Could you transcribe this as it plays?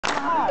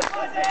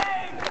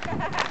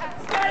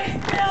Stay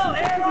still,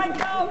 here I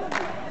come!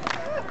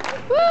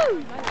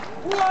 Woo!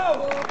 Whoa!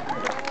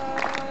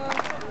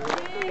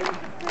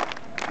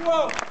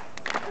 Whoa!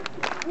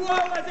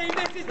 Whoa, Lizzie,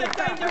 this is the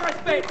dangerous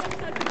bit!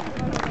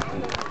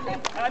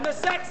 And the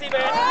sexy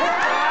bit!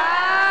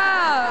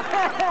 Wow!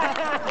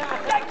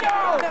 Let go!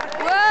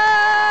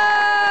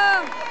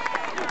 Whoa!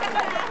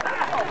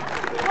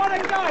 What a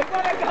go,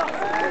 what a go!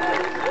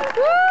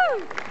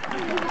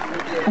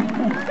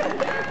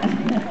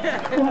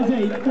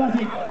 Wazzy,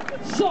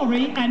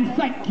 sorry and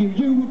thank you,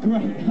 you were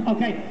great.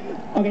 Okay,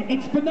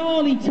 it's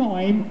finale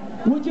time.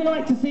 Would you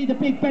like to see the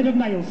big bed of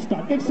nails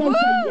stunt? If so,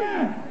 say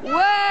yeah!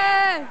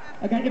 Woo!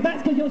 Okay, if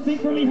that's because you're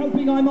secretly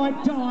hoping I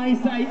might die,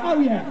 say, oh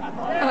yeah.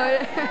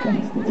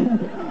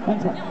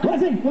 That's right.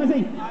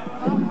 Wazzy,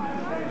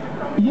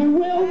 you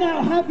will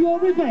now have your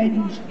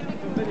revenge.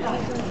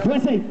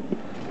 Wazzy,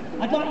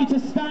 I'd like you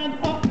to stand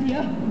up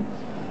here.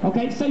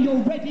 Okay, so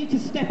you're ready to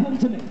step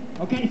onto me.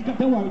 Okay,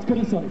 don't worry, it's good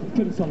and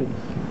solid.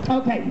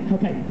 Okay.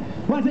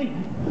 Wazzy,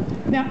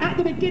 now at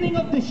the beginning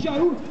of the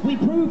show, we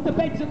proved the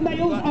beds of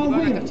nails are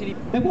real.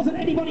 There wasn't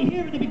anybody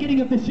here at the beginning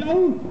of the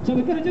show, so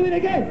we're going to do it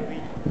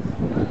again.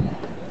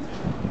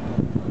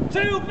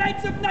 2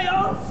 beds of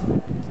nails,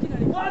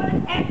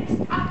 1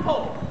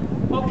 X-apple.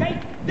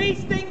 Okay,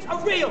 these things are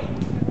real.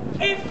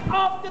 If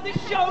after the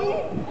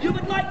show you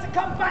would like to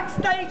come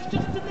backstage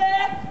just to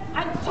there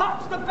and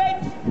touch the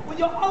beds with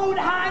your own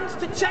hands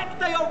to check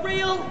they are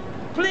real,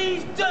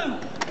 please do.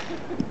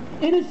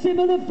 In a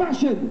similar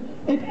fashion,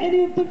 if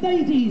any of the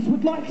ladies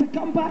would like to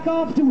come back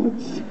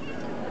afterwards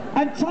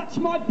and touch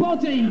my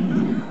body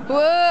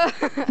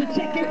to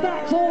check if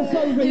that's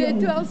also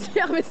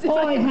real,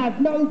 I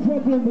have no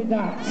problem with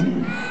that.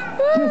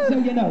 Just so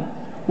you know.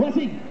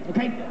 Wazzy,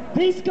 okay,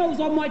 this goes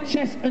on my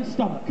chest and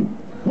stomach.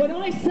 When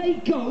I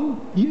say go,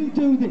 you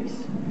do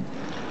this.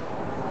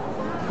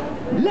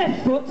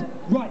 Left foot,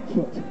 right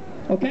foot.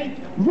 Okay?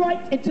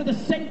 Right into the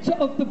centre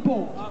of the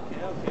board.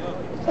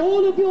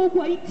 All of your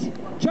weight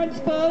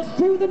transfers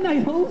through the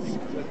nails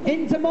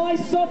into my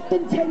soft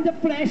and tender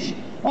flesh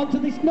onto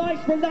this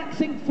nice,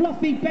 relaxing,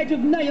 fluffy bed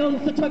of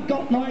nails that I've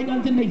got lying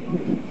underneath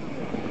me.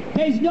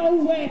 There's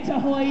nowhere to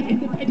hide in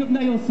the bed of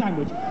nails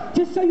sandwich.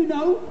 Just so you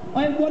know,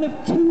 I am one of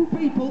 2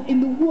 people in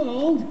the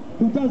world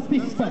who does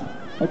this stuff.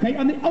 Okay,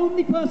 I'm the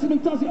only person who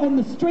does it on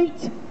the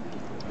street,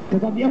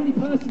 because I'm the only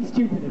person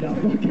stupid enough,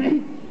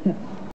 okay?